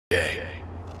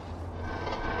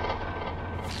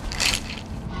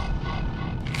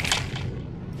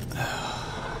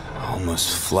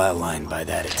almost flatlined by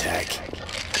that attack.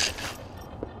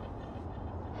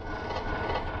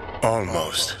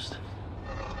 Almost.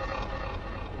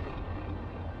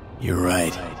 You're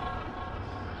right.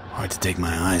 Hard to take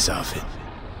my eyes off it.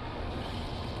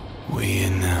 We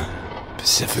in,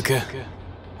 Pacifica?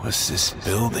 What's this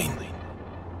building?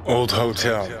 Old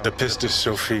hotel, the Pistis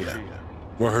Sophia.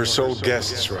 We're her sole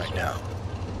guests right now.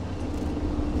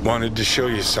 Wanted to show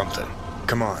you something.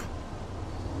 Come on.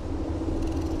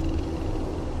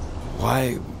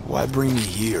 Why bring me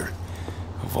here,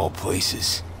 of all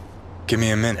places? Give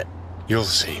me a minute. You'll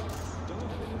see.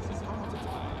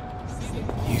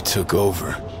 You took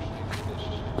over.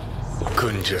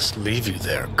 Couldn't just leave you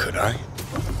there, could I?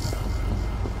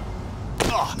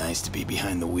 Nice to be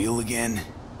behind the wheel again.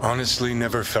 Honestly,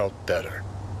 never felt better.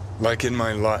 Like in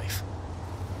my life.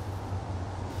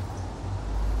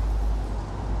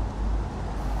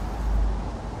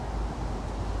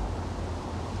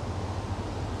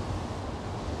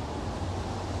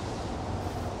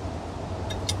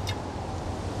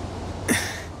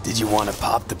 Did you want to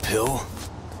pop the pill?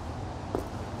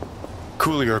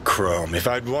 Coolier Chrome, if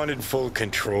I'd wanted full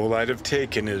control, I'd have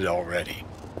taken it already.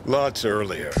 Lots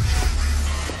earlier.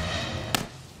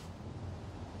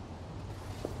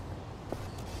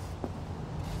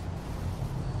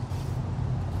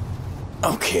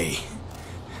 Okay.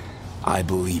 I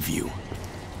believe you.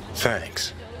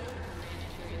 Thanks.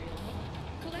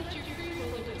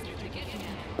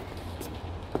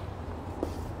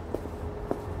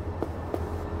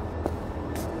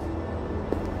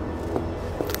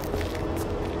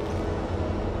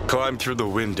 Climb through the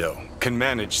window. Can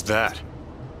manage that,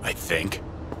 I think.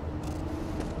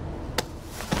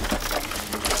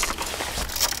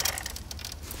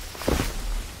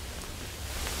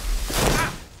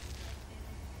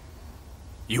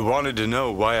 You wanted to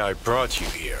know why I brought you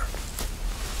here.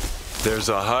 There's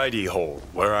a hidey hole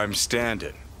where I'm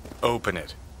standing. Open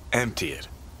it. Empty it.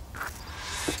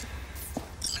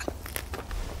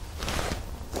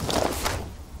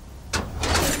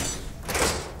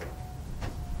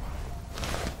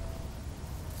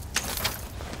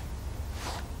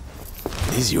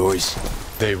 These yours?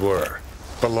 They were.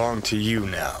 Belong to you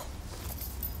now.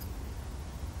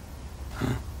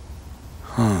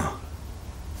 Huh.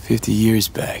 50 years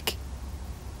back.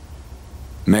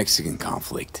 Mexican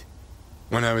conflict.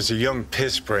 When I was a young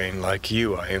pissbrain like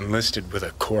you, I enlisted with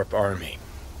a Corp army.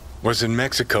 Was in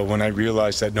Mexico when I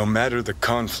realized that no matter the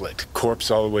conflict, Corps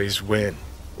always win.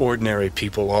 Ordinary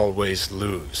people always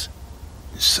lose.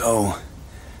 So,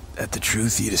 that the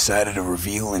truth you decided to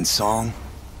reveal in song?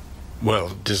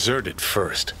 Well, deserted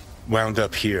first. Wound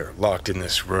up here, locked in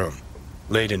this room.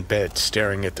 Laid in bed,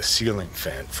 staring at the ceiling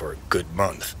fan for a good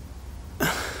month.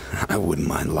 I wouldn't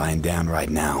mind lying down right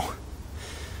now.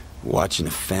 Watching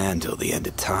a fan till the end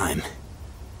of time.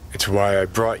 It's why I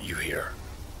brought you here.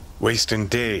 Wasting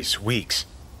days, weeks.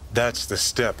 That's the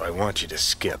step I want you to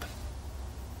skip.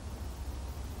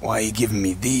 Why are you giving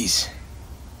me these?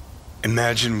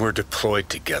 Imagine we're deployed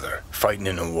together, fighting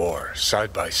in a war,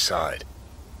 side by side.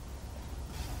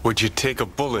 Would you take a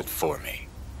bullet for me?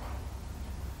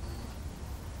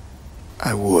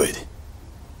 I would.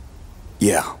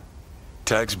 Yeah.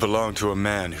 Tags belong to a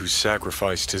man who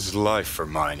sacrificed his life for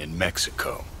mine in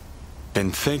Mexico.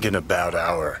 Been thinking about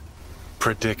our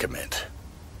predicament.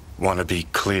 Want to be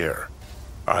clear.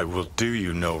 I will do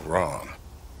you no wrong.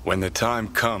 When the time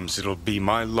comes, it'll be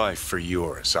my life for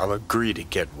yours. I'll agree to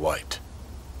get wiped.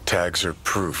 Tags are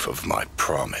proof of my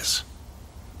promise.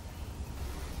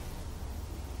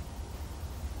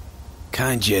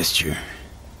 Kind gesture,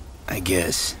 I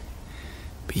guess.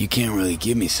 But you can't really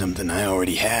give me something I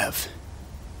already have.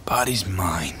 Body's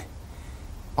mine.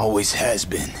 Always has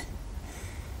been.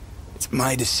 It's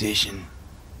my decision,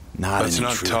 not Let's an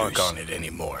not intruder's. talk on it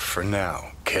anymore for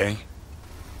now, okay?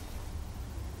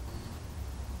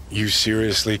 You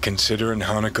seriously considering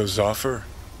Hanako's offer?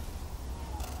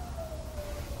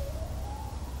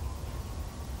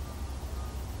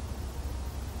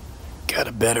 Got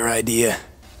a better idea?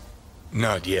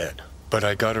 Not yet, but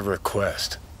I got a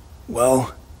request.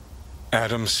 Well?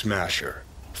 Adam Smasher.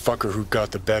 Fucker who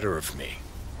got the better of me.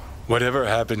 Whatever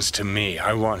happens to me,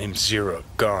 I want him zeroed,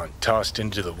 gone, tossed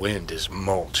into the wind as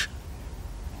mulch.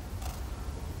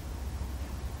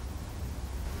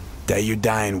 That your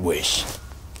dying wish.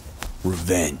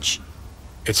 Revenge.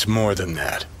 It's more than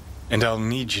that, and I'll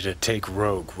need you to take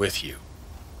Rogue with you.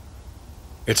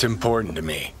 It's important to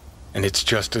me, and it's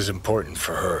just as important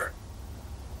for her.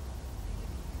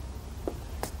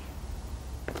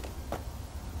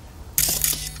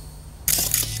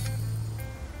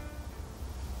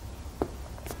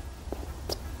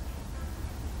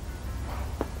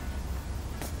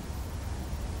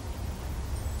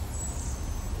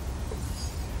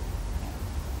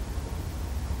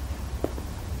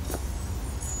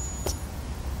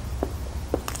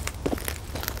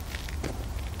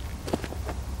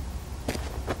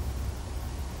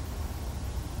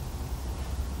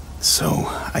 So,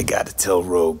 I gotta tell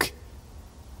Rogue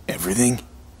everything?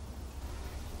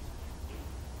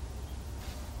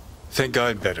 Think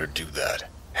I'd better do that.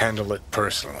 Handle it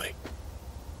personally.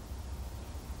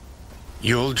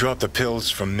 You'll drop the pills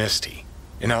from Misty,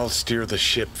 and I'll steer the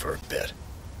ship for a bit.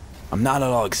 I'm not at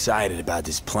all excited about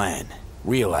this plan.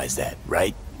 Realize that,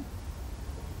 right?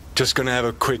 Just gonna have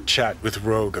a quick chat with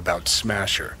Rogue about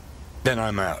Smasher. Then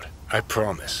I'm out, I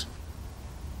promise.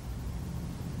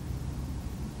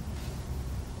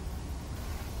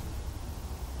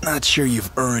 Not sure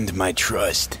you've earned my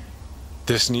trust.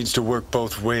 This needs to work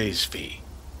both ways, V.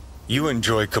 You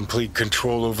enjoy complete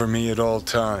control over me at all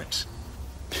times.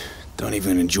 Don't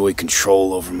even enjoy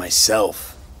control over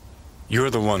myself.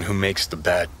 You're the one who makes the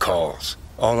bad calls.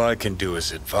 All I can do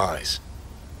is advise.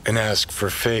 And ask for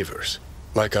favors,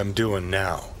 like I'm doing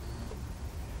now.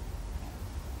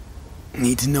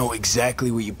 Need to know exactly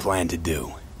what you plan to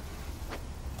do.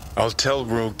 I'll tell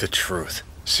Rogue the truth.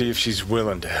 See if she's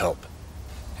willing to help.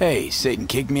 Hey, Satan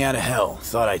kicked me out of hell.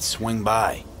 Thought I'd swing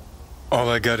by. All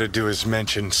I gotta do is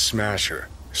mention Smasher.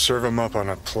 Serve him up on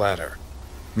a platter.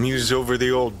 Muse over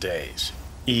the old days.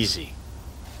 Easy.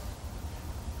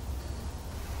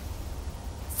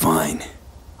 Fine.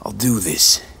 I'll do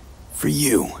this. For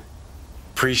you.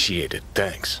 Appreciate it,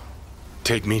 thanks.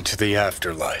 Take me to the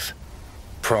afterlife.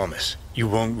 Promise, you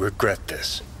won't regret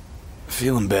this.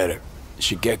 Feeling better.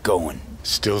 Should get going.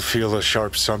 Still feel a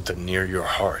sharp something near your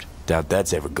heart. Doubt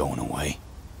that's ever going away.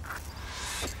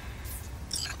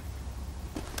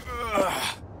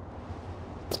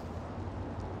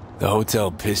 The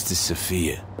Hotel Pistis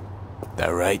Sophia. That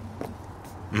right?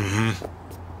 Mm-hmm.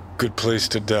 Good place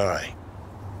to die.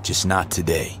 Just not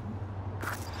today.